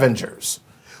scavengers,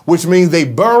 which means they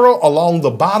burrow along the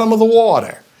bottom of the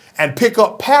water and pick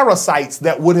up parasites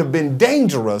that would have been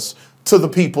dangerous to the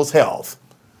people's health.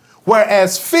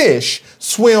 Whereas fish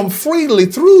swim freely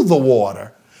through the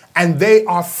water and they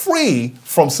are free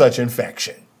from such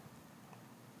infection.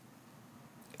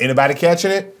 Anybody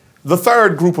catching it? The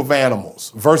third group of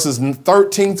animals, verses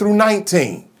 13 through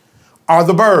 19, are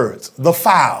the birds, the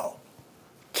fowl.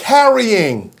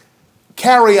 Carrion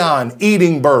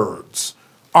eating birds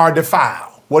are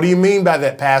defiled. What do you mean by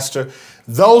that, Pastor?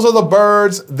 Those are the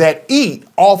birds that eat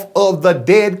off of the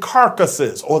dead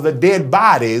carcasses or the dead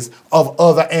bodies of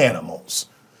other animals.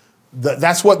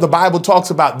 That's what the Bible talks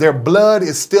about. Their blood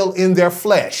is still in their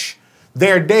flesh.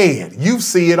 They're dead. You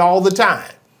see it all the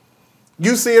time.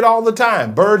 You see it all the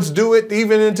time. Birds do it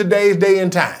even in today's day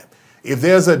and time. If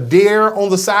there's a deer on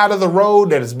the side of the road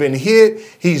that has been hit,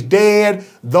 he's dead.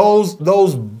 Those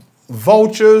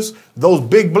vultures, those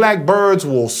big black birds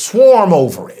will swarm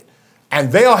over it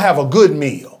and they'll have a good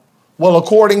meal. Well,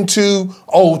 according to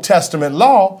Old Testament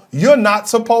law, you're not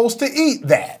supposed to eat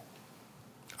that.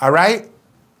 All right?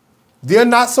 They're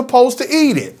not supposed to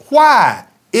eat it. Why?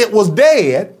 It was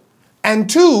dead. And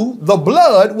two, the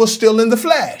blood was still in the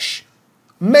flesh,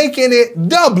 making it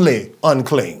doubly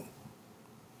unclean.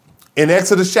 In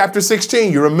Exodus chapter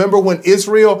 16, you remember when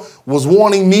Israel was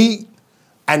wanting meat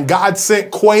and God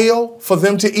sent quail for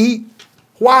them to eat?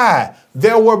 Why?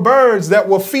 There were birds that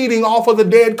were feeding off of the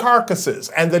dead carcasses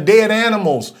and the dead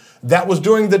animals. That was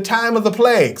during the time of the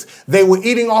plagues. They were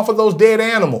eating off of those dead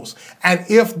animals. And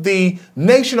if the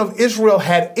nation of Israel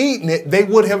had eaten it, they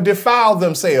would have defiled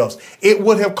themselves. It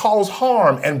would have caused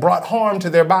harm and brought harm to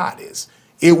their bodies.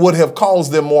 It would have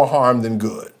caused them more harm than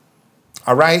good.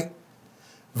 All right?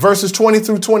 Verses 20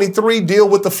 through 23 deal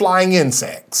with the flying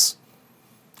insects.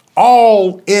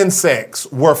 All insects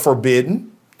were forbidden,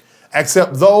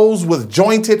 except those with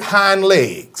jointed hind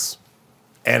legs.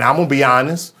 And I'm going to be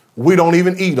honest, we don't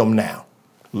even eat them now.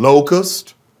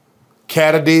 Locusts,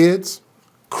 katydids,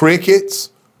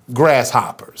 crickets,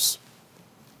 grasshoppers.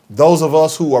 Those of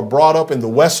us who are brought up in the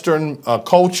Western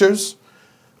cultures,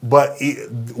 but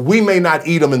we may not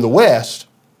eat them in the West,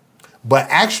 but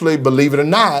actually, believe it or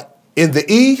not, in the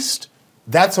East,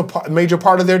 that's a major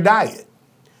part of their diet.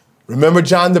 Remember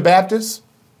John the Baptist?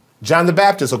 John the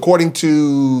Baptist, according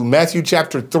to Matthew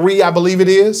chapter 3, I believe it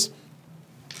is,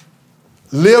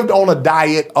 lived on a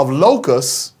diet of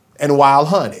locusts and wild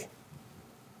honey.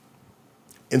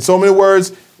 In so many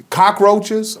words,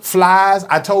 cockroaches, flies.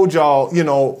 I told y'all,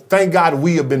 thank God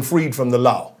we have been freed from the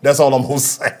law. That's all I'm going to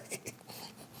say.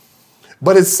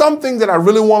 But it's something that I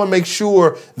really want to make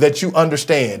sure that you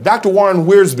understand. Dr. Warren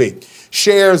Wiersbe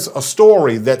shares a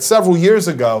story that several years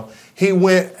ago, he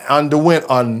underwent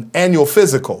an annual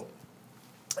physical.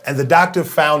 And the doctor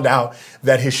found out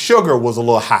that his sugar was a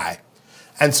little high.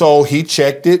 And so he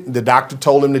checked it. The doctor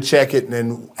told him to check it.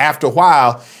 And after a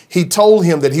while, he told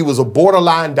him that he was a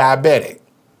borderline diabetic,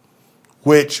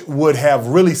 which would have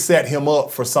really set him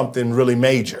up for something really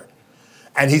major.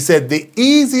 And he said the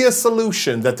easiest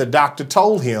solution that the doctor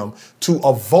told him to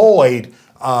avoid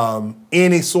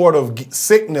any sort of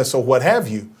sickness or what have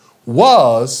you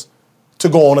was to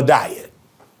go on a diet.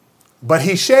 But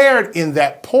he shared in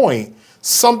that point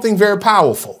something very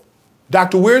powerful.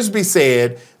 Dr. Wiersbe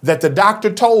said that the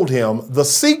doctor told him the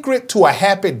secret to a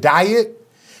happy diet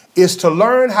is to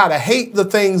learn how to hate the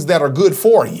things that are good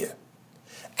for you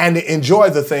and to enjoy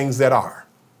the things that are.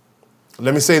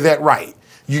 Let me say that right.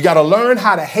 You got to learn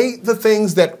how to hate the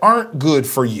things that aren't good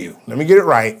for you. Let me get it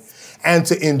right. And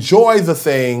to enjoy the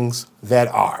things that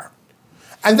are.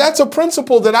 And that's a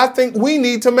principle that I think we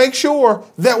need to make sure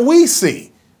that we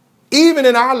see, even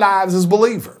in our lives as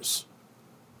believers.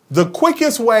 The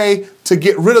quickest way to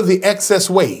get rid of the excess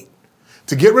weight,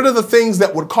 to get rid of the things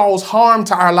that would cause harm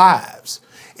to our lives,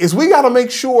 is we got to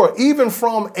make sure, even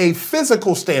from a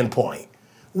physical standpoint,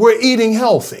 we're eating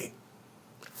healthy.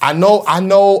 I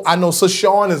know Sister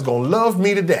Sean is going to love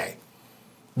me today,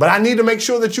 but I need to make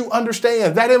sure that you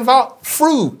understand that involves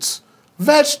fruits,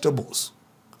 vegetables.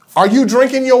 Are you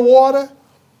drinking your water?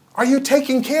 Are you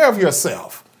taking care of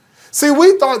yourself? See,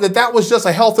 we thought that that was just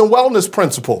a health and wellness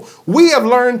principle. We have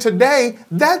learned today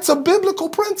that's a biblical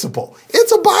principle.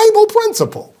 It's a Bible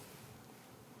principle.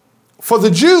 For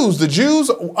the Jews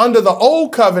under the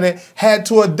old covenant had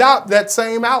to adopt that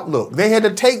same outlook. They had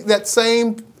to take that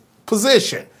same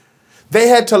position. They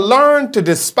had to learn to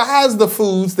despise the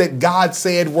foods that God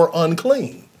said were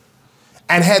unclean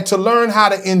and had to learn how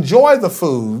to enjoy the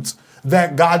foods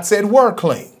that God said were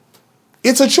clean.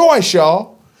 It's a choice,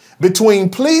 y'all, between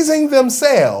pleasing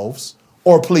themselves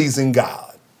or pleasing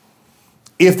God.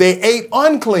 If they ate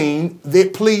unclean, they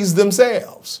pleased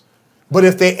themselves. But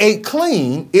if they ate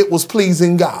clean, it was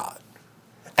pleasing God.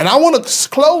 And I want to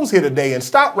close here today and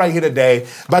stop right here today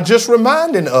by just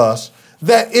reminding us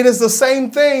that it is the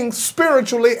same thing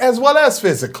spiritually as well as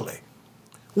physically.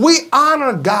 We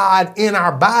honor God in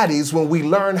our bodies when we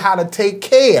learn how to take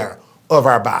care of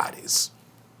our bodies.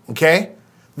 Okay?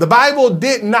 The Bible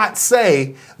did not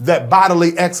say that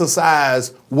bodily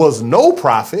exercise was no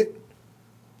profit.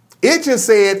 It just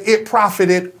said it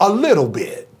profited a little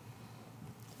bit,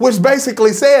 which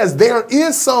basically says there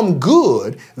is some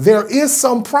good, there is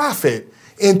some profit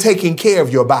in taking care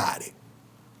of your body.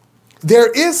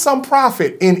 There is some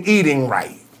profit in eating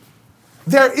right.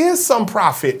 There is some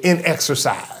profit in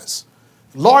exercise.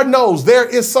 Lord knows there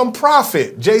is some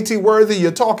profit. J.T. Worthy,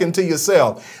 you're talking to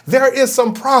yourself. There is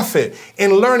some profit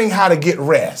in learning how to get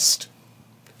rest.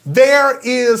 There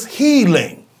is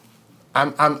healing.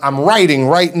 I'm writing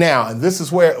right now, and this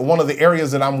is where one of the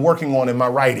areas that I'm working on in my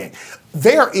writing.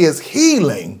 There is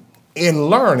healing in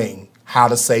learning how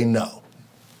to say no.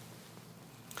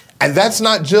 And that's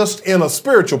not just in a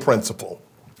spiritual principle.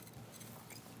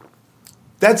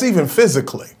 That's even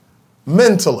physically,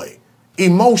 mentally,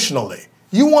 emotionally.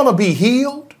 You want to be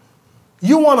healed?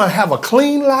 You want to have a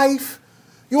clean life?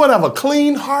 You want to have a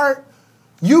clean heart?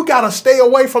 You got to stay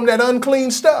away from that unclean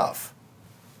stuff.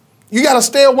 You got to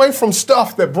stay away from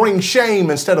stuff that brings shame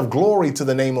instead of glory to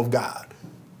the name of God.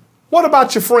 What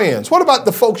about your friends? What about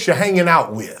the folks you're hanging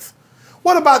out with?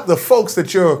 What about the folks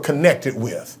that you're connected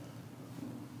with?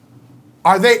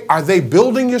 Are they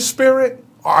building your spirit,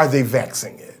 or are they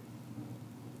vexing it?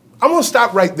 I'm going to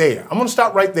stop right there.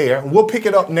 And we'll pick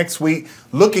it up next week,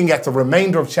 looking at the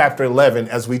remainder of chapter 11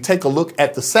 as we take a look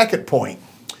at the second point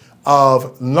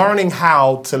of learning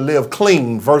how to live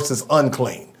clean versus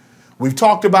unclean. We've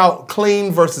talked about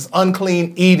clean versus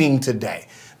unclean eating today.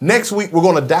 Next week, we're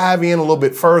going to dive in a little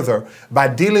bit further by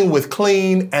dealing with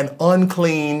clean and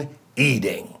unclean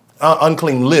eating,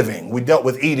 unclean living. We dealt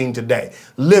with eating today.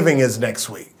 Living is next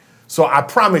week. So I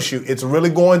promise you, it's really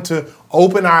going to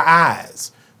open our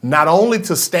eyes, not only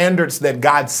to standards that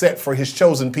God set for his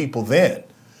chosen people then,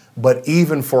 but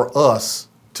even for us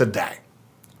today.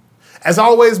 As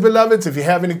always, beloveds, if you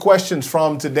have any questions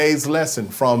from today's lesson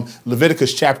from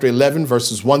Leviticus chapter 11,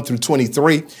 verses 1 through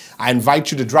 23, I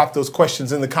invite you to drop those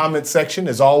questions in the comment section.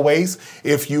 As always,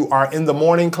 if you are in the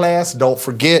morning class, don't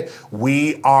forget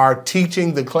we are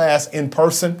teaching the class in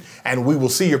person, and we will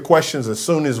see your questions as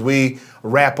soon as we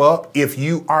wrap up. If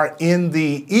you are in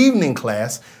the evening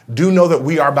class, do know that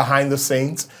we are behind the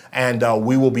scenes, and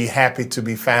we will be happy to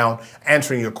be found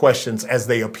answering your questions as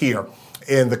they appear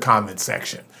in the comment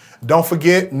section. Don't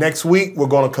forget, next week, we're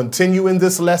going to continue in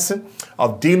this lesson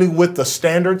of dealing with the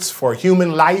standards for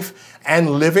human life and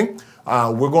living.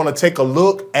 We're going to take a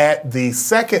look at the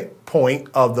second point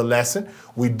of the lesson.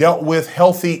 We dealt with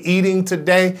healthy eating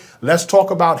today. Let's talk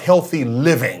about healthy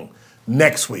living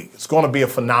next week. It's going to be a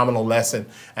phenomenal lesson,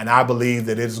 and I believe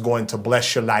that it is going to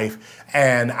bless your life,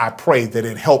 and I pray that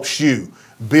it helps you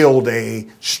build a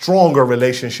stronger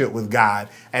relationship with God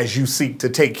as you seek to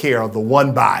take care of the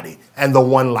one body and the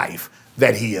one life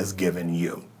that he has given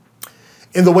you.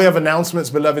 In the way of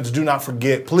announcements, beloveds, do not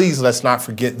forget, please let's not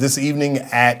forget this evening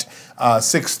at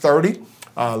 6:30.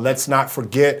 Let's not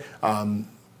forget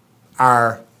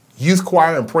our youth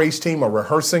choir and praise team are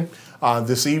rehearsing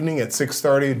this evening at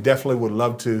 6:30. Definitely would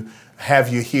love to have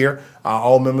you here.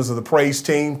 All members of the praise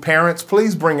team, parents,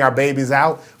 please bring our babies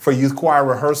out for youth choir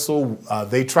rehearsal.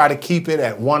 They try to keep it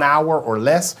at 1 hour or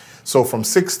less. So from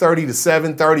 6:30 to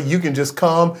 7:30, you can just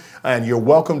come and you're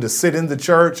welcome to sit in the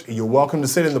church. You're welcome to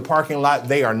sit in the parking lot.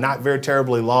 They are not very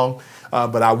terribly long,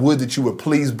 but I would that you would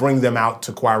please bring them out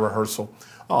to choir rehearsal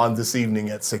on this evening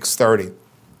at 6:30.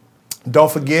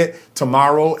 Don't forget,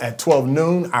 tomorrow at 12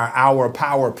 noon, our hour of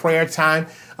power prayer time.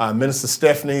 Minister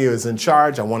Stephanie is in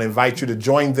charge. I want to invite you to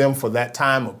join them for that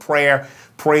time of prayer,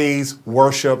 praise,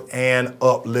 worship, and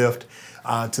uplift.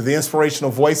 To the inspirational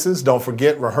voices, don't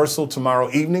forget rehearsal tomorrow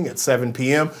evening at 7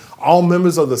 p.m. All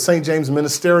members of the St. James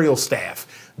ministerial staff,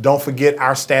 don't forget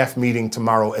our staff meeting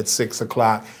tomorrow at 6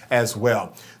 o'clock as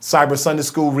well. Cyber Sunday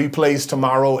School replays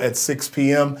tomorrow at 6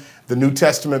 p.m. The New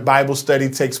Testament Bible study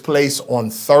takes place on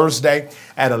Thursday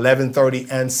at 11:30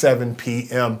 and 7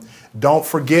 p.m. Don't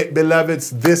forget,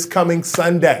 beloveds, this coming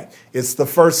Sunday, it's the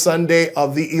first Sunday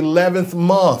of the 11th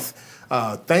month.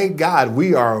 Thank God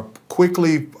we are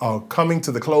quickly coming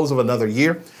to the close of another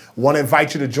year. Want to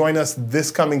invite you to join us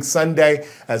this coming Sunday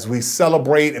as we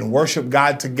celebrate and worship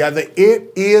God together.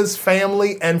 It is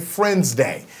Family and Friends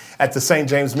Day at the St.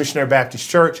 James Missionary Baptist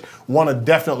Church. Want to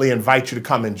definitely invite you to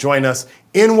come and join us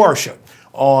in worship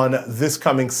on this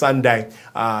coming Sunday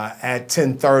at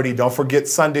 10:30. Don't forget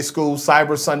Sunday school,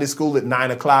 Cyber Sunday School at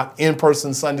 9 o'clock,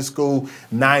 in-person Sunday school,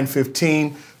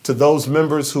 9:15. To those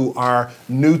members who are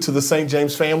new to the St.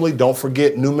 James family, don't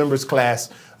forget new members class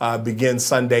begins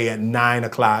Sunday at 9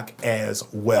 o'clock as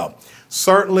well.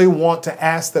 Certainly want to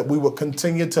ask that we will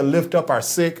continue to lift up our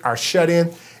sick, our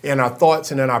shut-in, in our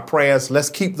thoughts and in our prayers. Let's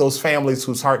keep those families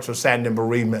whose hearts are saddened in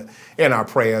bereavement in our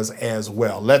prayers as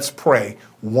well. Let's pray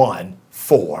one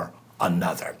for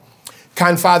another.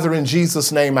 Kind Father, in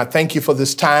Jesus' name, I thank you for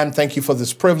this time. Thank you for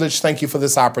this privilege. Thank you for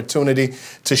this opportunity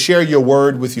to share your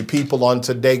word with your people on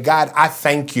today. God, I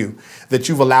thank you that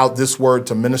you've allowed this word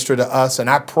to minister to us. And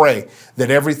I pray that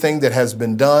everything that has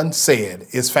been done, said,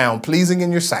 is found pleasing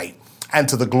in your sight and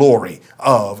to the glory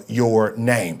of your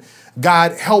name.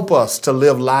 God, help us to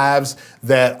live lives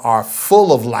that are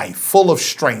full of life, full of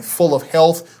strength, full of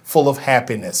health, full of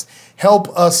happiness. Help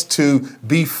us to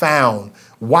be found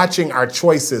watching our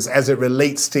choices as it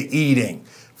relates to eating.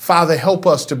 Father, help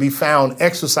us to be found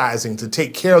exercising, to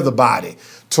take care of the body,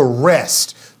 to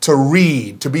rest, to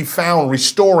read, to be found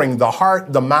restoring the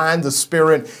heart, the mind, the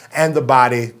spirit, and the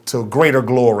body to greater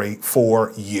glory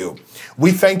for you.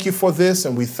 We thank you for this,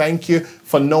 and we thank you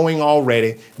for knowing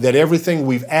already that everything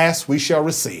we've asked we shall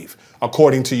receive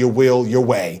according to your will, your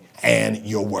way, and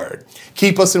your word.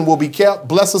 Keep us and we'll be kept.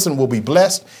 Bless us and we'll be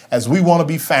blessed as we want to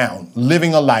be found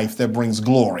living a life that brings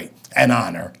glory and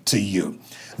honor to you.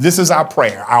 This is our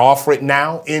prayer. I offer it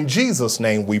now. In Jesus'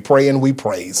 name we pray and we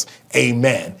praise.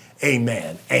 Amen,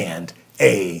 amen, and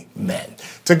amen.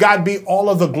 To God be all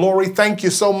of the glory. Thank you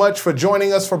so much for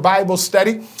joining us for Bible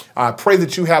study. I pray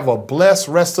that you have a blessed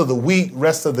rest of the week,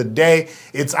 rest of the day.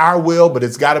 It's our will, but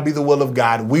it's got to be the will of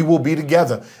God. We will be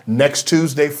together next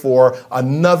Tuesday for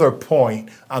another point,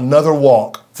 another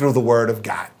walk through the Word of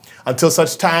God. Until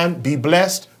such time, be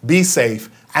blessed, be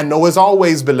safe, and know as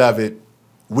always, beloved,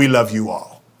 we love you all.